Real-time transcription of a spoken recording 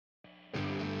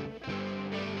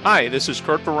Hi, this is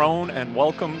Curt, and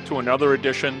welcome to another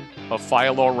edition of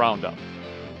Fire Law Roundup.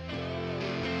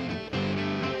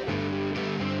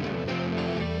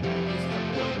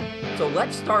 So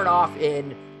let's start off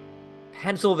in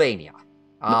Pennsylvania.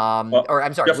 Or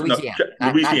I'm sorry, No, Louisiana,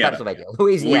 not Louisiana. Pennsylvania,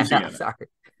 Louisiana. Louisiana. Sorry.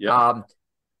 Yep.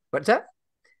 What's that?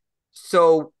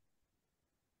 So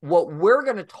what we're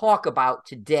going to talk about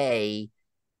today,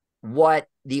 what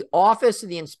the Office of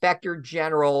the Inspector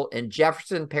General in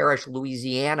Jefferson Parish,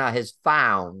 Louisiana has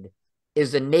found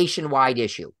is a nationwide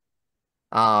issue.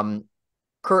 Curt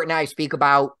and I speak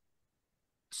about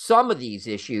some of these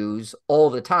issues all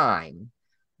the time,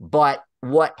 but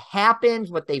what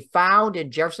happens, what they found in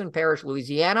Jefferson Parish,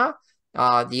 Louisiana,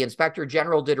 the Inspector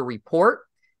General did a report,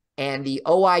 and the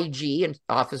OIG,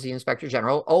 Office of the Inspector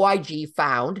General, OIG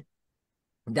found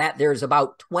that there's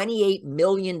about $28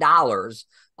 million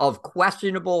of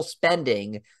questionable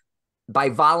spending by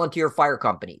volunteer fire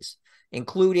companies,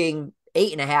 including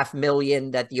 $8.5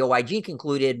 million that the OIG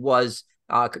concluded was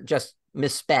just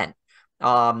misspent.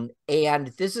 And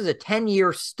this is a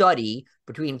 10-year study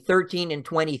between 13 and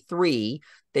 23.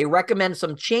 They recommend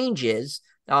some changes.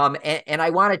 And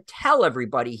I want to tell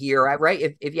everybody here,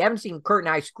 right? If you haven't seen Curt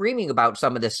and I screaming about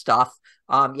some of this stuff,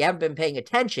 you haven't been paying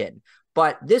attention.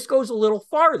 But this goes a little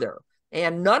farther,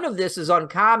 and none of this is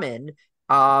uncommon.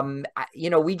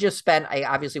 We just spent, I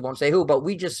obviously won't say who, but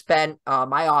we just spent,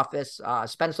 my office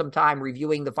spent some time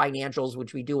reviewing the financials,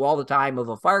 which we do all the time, of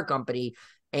a fire company.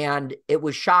 And it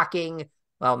was shocking,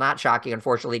 well, not shocking,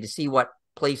 unfortunately, to see what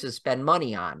places spend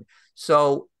money on.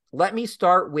 So let me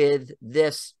start with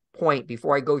this point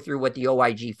before I go through what the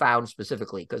OIG found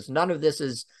specifically, because none of this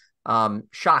is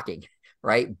shocking,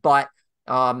 right? But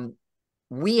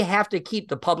we have to keep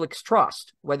the public's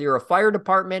trust, whether you're a fire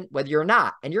department, whether you're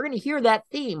not. And you're going to hear that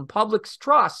theme, public's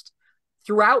trust,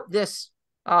 throughout this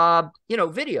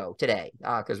video today,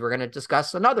 because we're going to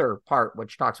discuss another part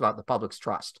which talks about the public's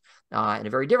trust in a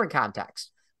very different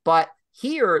context. But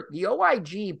here, the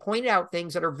OIG pointed out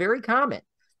things that are very common,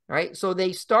 right? So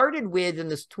they started with, in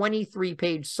this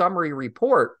 23-page summary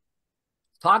report,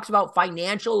 talks about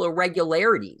financial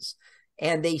irregularities.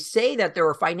 And they say that there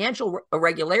are financial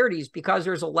irregularities because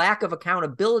there's a lack of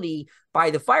accountability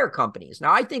by the fire companies.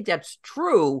 Now, I think that's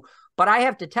true, but I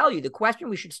have to tell you, the question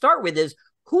we should start with is,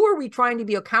 who are we trying to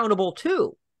be accountable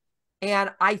to?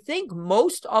 And I think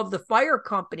most of the fire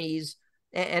companies,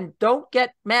 and don't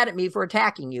get mad at me for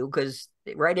attacking you, because,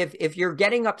 right, if you're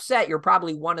getting upset, you're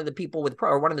probably one of the people with,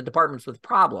 or one of the departments with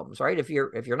problems, right? If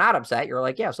you're not upset, you're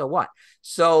like, yeah, so what?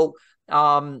 So,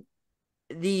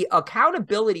 the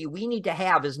accountability we need to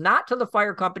have is not to the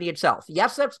fire company itself.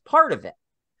 Yes, that's part of it.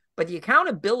 But the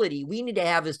accountability we need to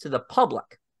have is to the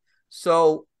public.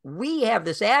 So we have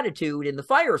this attitude in the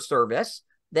fire service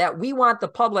that we want the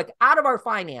public out of our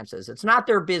finances. It's not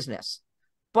their business.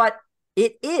 But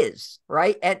it is,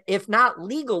 right? And if not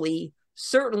legally,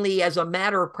 certainly as a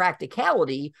matter of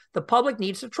practicality, the public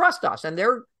needs to trust us. And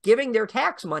they're giving their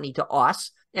tax money to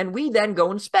us, and we then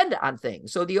go and spend it on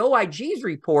things. So the OIG's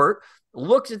report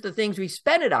looks at the things we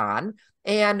spent it on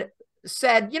and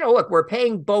said, look, we're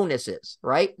paying bonuses,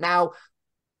 right? Now,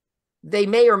 they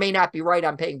may or may not be right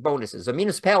on paying bonuses. A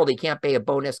municipality can't pay a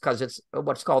bonus because it's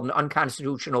what's called an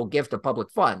unconstitutional gift of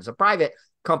public funds. A private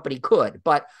company could,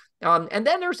 but and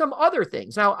then there's some other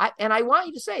things. Now, I want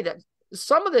you to say that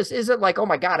some of this isn't like, oh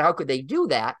my God, how could they do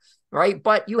that, right?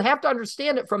 But you have to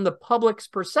understand it from the public's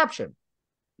perception.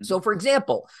 So, for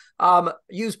example,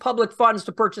 use public funds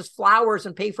to purchase flowers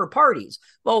and pay for parties.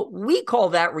 Well, we call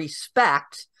that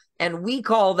respect, and we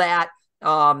call that,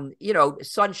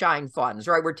 sunshine funds,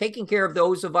 right? We're taking care of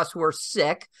those of us who are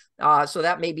sick. So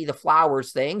that may be the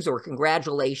flowers things or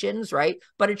congratulations, right?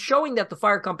 But it's showing that the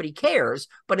fire company cares.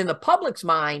 But in the public's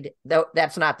mind,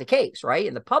 that's not the case, right?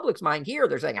 In the public's mind here,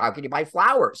 they're saying, how can you buy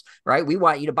flowers, right? We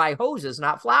want you to buy hoses,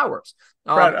 not flowers.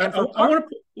 Brad, And I want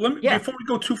to let me, yeah. before we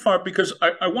go too far, because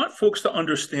I want folks to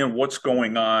understand what's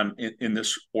going on in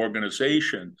this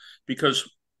organization, because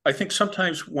I think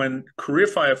sometimes when career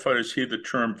firefighters hear the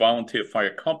term volunteer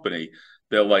fire company,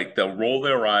 they'll roll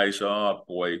their eyes, oh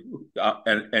boy,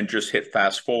 and just hit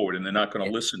fast forward, and they're not going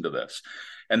to listen to this.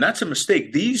 And that's a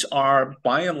mistake. These are,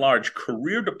 by and large,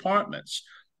 career departments.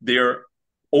 They're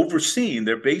overseen.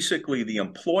 They're basically, the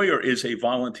employer is a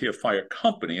volunteer fire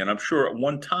company. And I'm sure at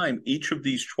one time, each of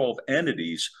these 12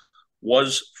 entities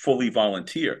was fully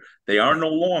volunteer. They are no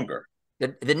longer.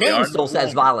 The name still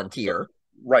says volunteer. So,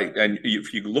 right. And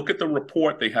if you look at the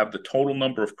report, they have the total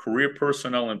number of career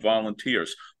personnel and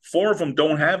volunteers. 4 of them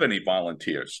don't have any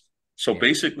volunteers. So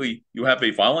basically, you have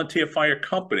a volunteer fire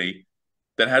company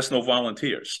that has no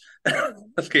volunteers.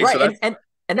 Okay, right. So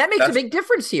and that makes a big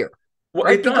difference here. Well,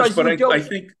 right? it does, Because but you I don't.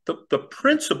 think the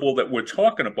principle that we're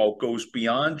talking about goes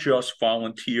beyond just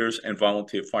volunteers and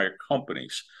volunteer fire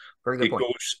companies. Very good point.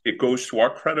 It goes to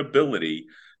our credibility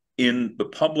in the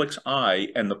public's eye,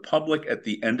 and the public at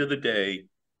the end of the day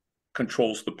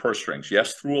controls the purse strings.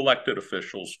 Yes, through elected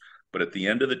officials, but at the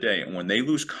end of the day, and when they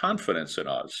lose confidence in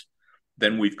us,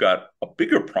 then we've got a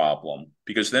bigger problem,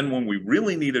 because then when we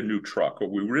really need a new truck or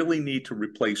we really need to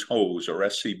replace hose or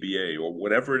SCBA or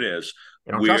whatever it is,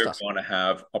 They don't trust we're us. going to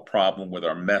have a problem with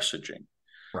our messaging.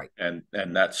 Right. And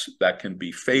that can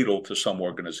be fatal to some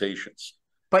organizations.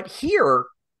 But here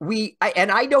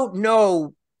I don't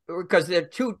know, because there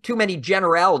are too many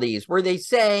generalities. Were they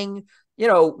saying,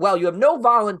 well, you have no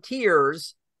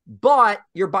volunteers, but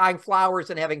you're buying flowers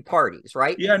and having parties,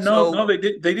 right? Yeah, no, So, they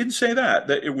didn't say that.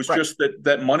 That it was right. just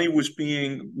that money was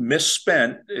being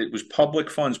misspent. It was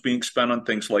public funds being spent on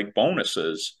things like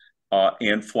bonuses,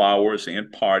 and flowers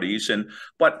and parties.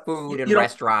 But Food and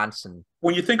restaurants and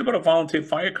when you think about a volunteer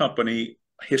fire company,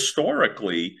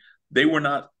 historically, they were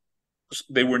not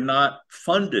they were not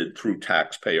funded through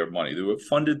taxpayer money. They were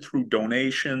funded through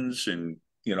donations and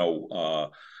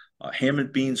ham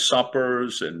and bean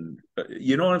suppers, and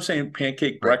you know what I'm saying,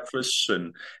 pancake right, breakfasts,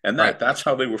 and right, that's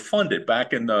how they were funded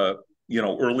back in the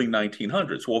early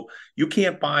 1900s. Well, you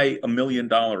can't buy $1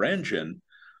 million engine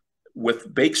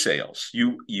with bake sales.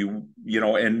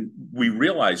 And we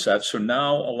realize that. So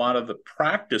now a lot of the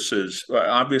practices,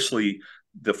 obviously,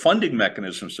 the funding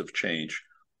mechanisms have changed,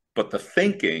 but the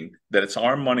thinking that it's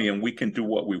our money and we can do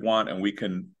what we want, and we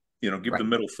can give right. the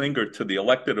middle finger to the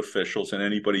elected officials and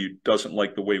anybody who doesn't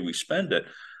like the way we spend it.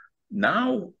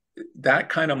 Now that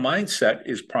kind of mindset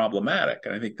is problematic,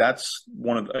 and I think that's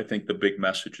one of the big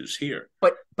messages here.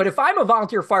 But if I'm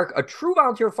a true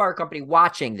volunteer fire company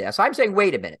watching this, I'm saying,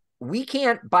 wait a minute, we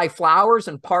can't buy flowers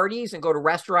and parties and go to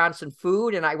restaurants and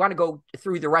food, and I want to go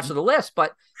through the rest of the list.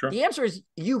 But Sure. the answer is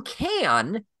you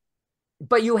can,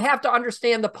 but you have to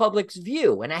understand the public's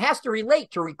view, and it has to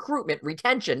relate to recruitment,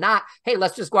 retention, not, hey,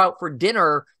 let's just go out for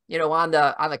dinner, on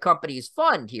the company's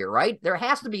fund here, right? There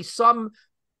has to be some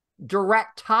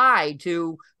direct tie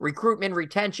to recruitment,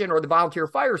 retention, or the volunteer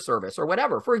fire service or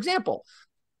whatever. For example,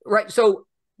 right? So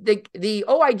the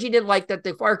OIG didn't like that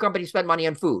the fire company spent money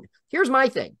on food. Here's my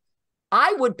thing.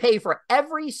 I would pay for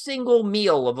every single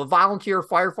meal of a volunteer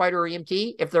firefighter or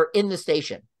EMT if they're in the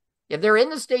station. If they're in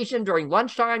the station during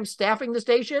lunchtime, staffing the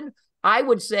station, I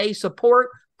would say support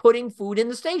putting food in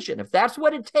the station. If that's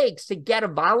what it takes to get a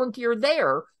volunteer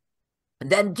there,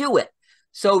 then do it.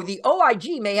 So the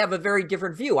OIG may have a very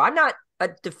different view. I'm not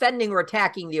defending or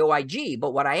attacking the OIG,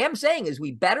 but what I am saying is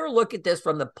we better look at this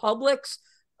from the public's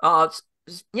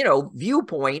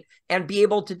viewpoint and be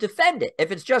able to defend it.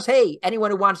 If it's just, hey, anyone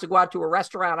who wants to go out to a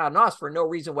restaurant on us for no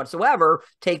reason whatsoever,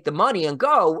 take the money and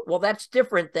go, well, that's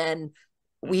different than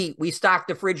we stock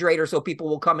the refrigerator so people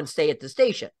will come and stay at the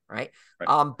station, right?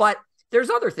 But there's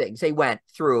other things they went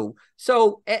through.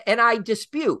 So, and I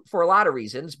dispute for a lot of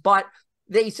reasons, but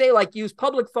they say, like, use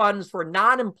public funds for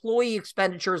non-employee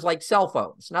expenditures like cell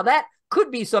phones. Now, that could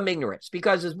be some ignorance,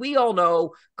 because as we all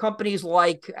know, companies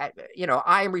like,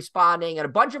 I Am Responding and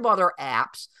a bunch of other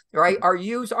apps, right,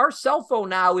 our cell phone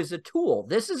now is a tool.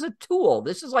 This is a tool.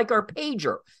 This is like our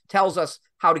pager. Tells us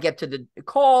how to get to the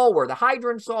call, where the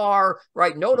hydrants are,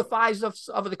 right, notifies us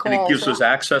of the call. And it gives us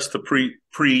access to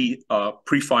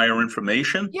pre-fire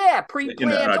information. Yeah, in our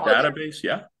pre-planned database.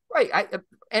 Yeah. Right.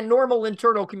 And normal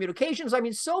internal communications. I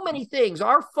mean, so many things.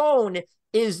 Our phone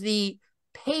is the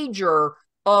pager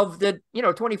of the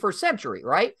 21st century,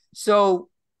 right? So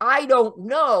I don't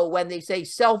know, when they say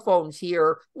cell phones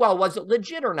here, well, was it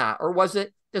legit or not? Or was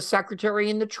it the secretary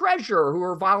and the treasurer who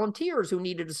are volunteers who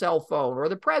needed a cell phone, or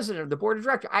the president of the board of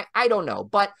directors? I don't know.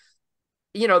 But,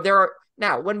 there are,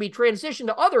 now, when we transition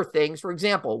to other things, for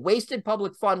example, wasted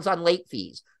public funds on late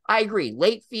fees. I agree.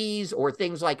 Late fees, or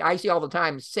things like I see all the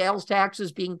time, sales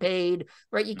taxes being paid,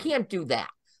 right? You can't do that.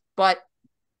 But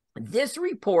this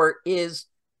report is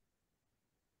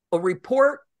a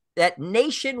report that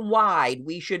nationwide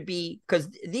we should be, because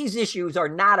these issues are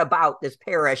not about this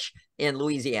parish in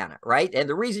Louisiana, right? And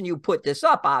the reason you put this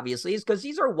up, obviously, is because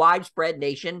these are widespread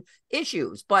nation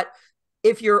issues. But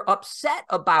if you're upset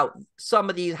about some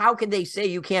of these, how can they say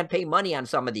you can't pay money on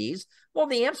some of these? Well,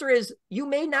 the answer is you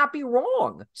may not be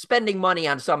wrong spending money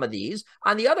on some of these.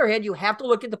 On the other hand, you have to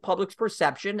look at the public's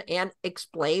perception and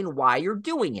explain why you're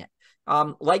doing it.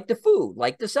 Like the food,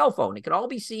 like the cell phone. It can all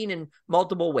be seen in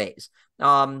multiple ways.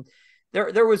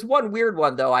 There was one weird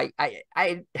one though.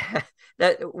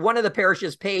 That one of the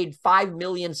parishes paid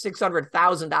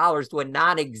 $5,600,000 to a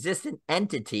non-existent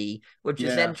entity, which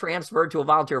is then transferred to a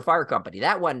volunteer fire company.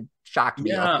 That one shocked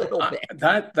me a little bit.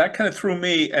 That kind of threw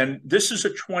me. And this is a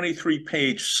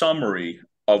 23-page summary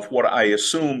of what I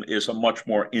assume is a much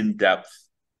more in-depth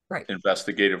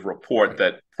investigative report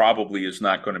that probably is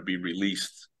not going to be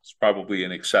released. It's probably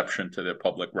an exception to the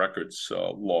public records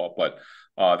law, but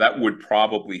that would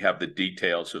probably have the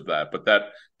details of that. But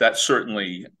that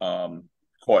certainly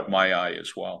caught my eye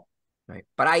as well. Right.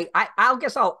 But I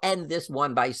guess I'll end this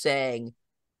one by saying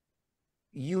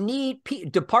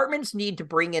departments need to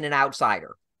bring in an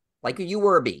outsider, like you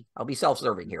or me. I'll be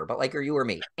self-serving here, but like you or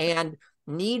me, and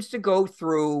needs to go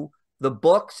through the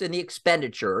books and the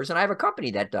expenditures. And I have a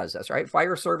company that does this, right?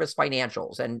 Fire Service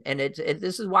Financials. And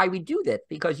this is why we do that,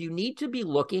 because you need to be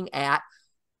looking at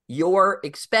your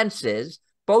expenses,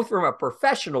 both from a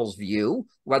professional's view,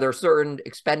 whether certain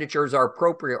expenditures are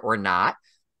appropriate or not,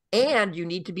 and you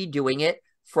need to be doing it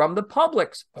from the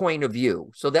public's point of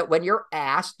view, so that when you're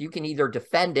asked, you can either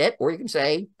defend it or you can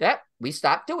say that we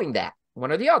stopped doing that,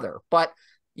 one or the other. But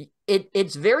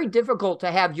it's very difficult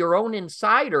to have your own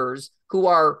insiders who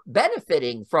are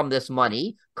benefiting from this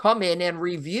money come in and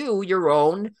review your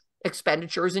own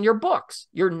expenditures in your books.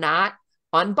 You're not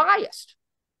unbiased.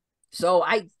 So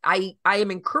I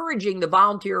am encouraging the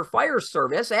volunteer fire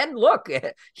service, and look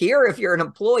here, if you're an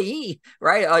employee,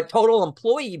 right, a total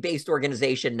employee-based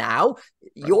organization now,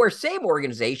 your same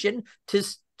organization,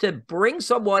 to bring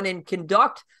someone and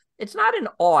conduct, it's not an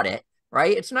audit,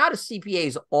 right? It's not a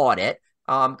CPA's audit,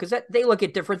 because they look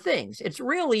at different things. It's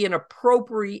really an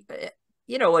appropriate,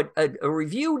 a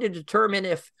review to determine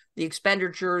if the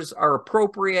expenditures are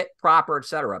appropriate, proper, et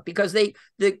cetera. Because the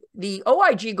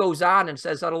OIG goes on and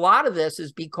says that a lot of this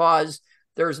is because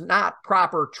there's not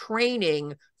proper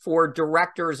training for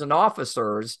directors and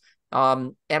officers.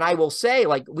 And I will say,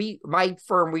 like my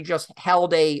firm, we just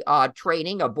held a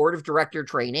training, a board of director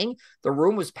training. The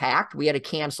room was packed. We had to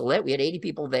cancel it. We had 80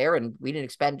 people there, and we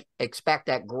didn't expect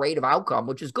that great of outcome,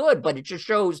 which is good, but it just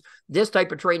shows this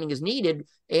type of training is needed.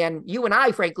 And you and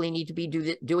I, frankly, need to be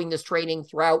doing this training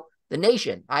throughout the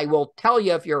nation. I will tell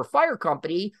you, if you're a fire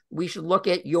company, we should look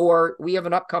at we have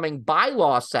an upcoming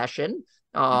bylaw session,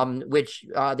 which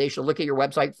they should look at your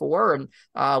website for. And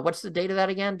what's the date of that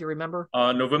again? Do you remember?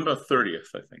 November 30th,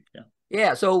 I think. Yeah.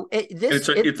 Yeah. So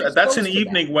that's an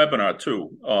evening webinar too.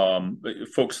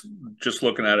 Folks just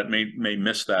looking at it may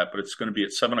miss that, but it's going to be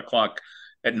at 7:00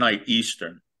 at night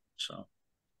Eastern. So.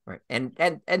 Right. And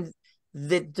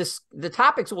the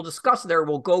topics we'll discuss there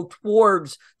will go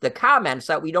towards the comments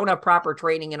that we don't have proper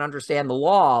training and understand the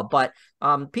law, but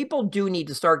people do need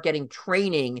to start getting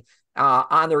training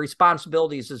on their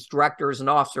responsibilities as directors and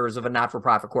officers of a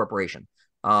not-for-profit corporation.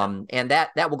 And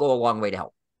that will go a long way to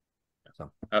help.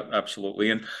 So.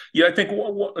 Absolutely. And yeah, I think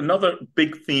another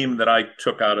big theme that I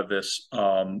took out of this,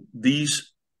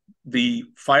 the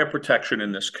fire protection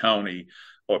in this county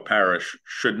or parish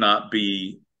should not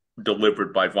be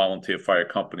delivered by volunteer fire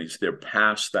companies. They're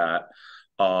past that.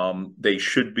 They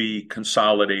should be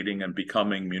consolidating and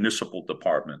becoming municipal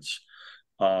departments.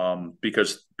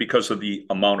 Because of the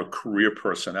amount of career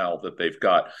personnel that they've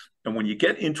got. And when you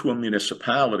get into a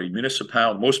municipality,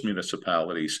 most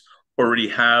municipalities already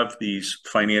have these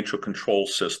financial control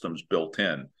systems built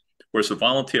in, whereas the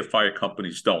volunteer fire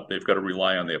companies don't. They've got to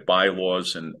rely on their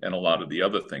bylaws and a lot of the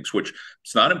other things, which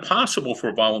it's not impossible for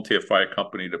a volunteer fire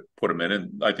company to put them in.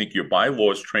 And I think your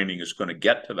bylaws training is going to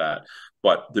get to that.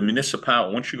 But the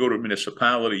municipality, once you go to a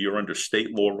municipality, you're under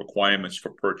state law requirements for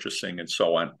purchasing and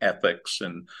so on, ethics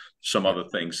and some other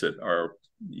things that are,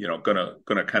 going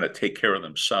to kind of take care of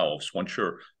themselves once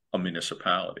you're a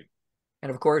municipality.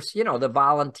 And of course, the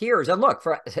volunteers. And look,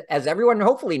 as everyone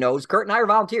hopefully knows, Curt and I are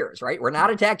volunteers, right? We're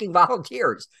not attacking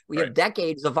volunteers. We have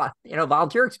decades of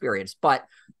volunteer experience, but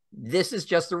this is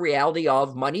just the reality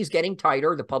of money's getting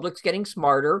tighter. The public's getting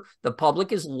smarter. The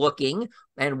public is looking,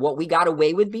 and what we got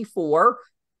away with before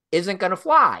isn't going to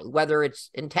fly, whether it's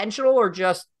intentional or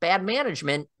just bad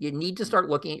management. You need to start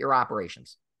looking at your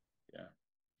operations.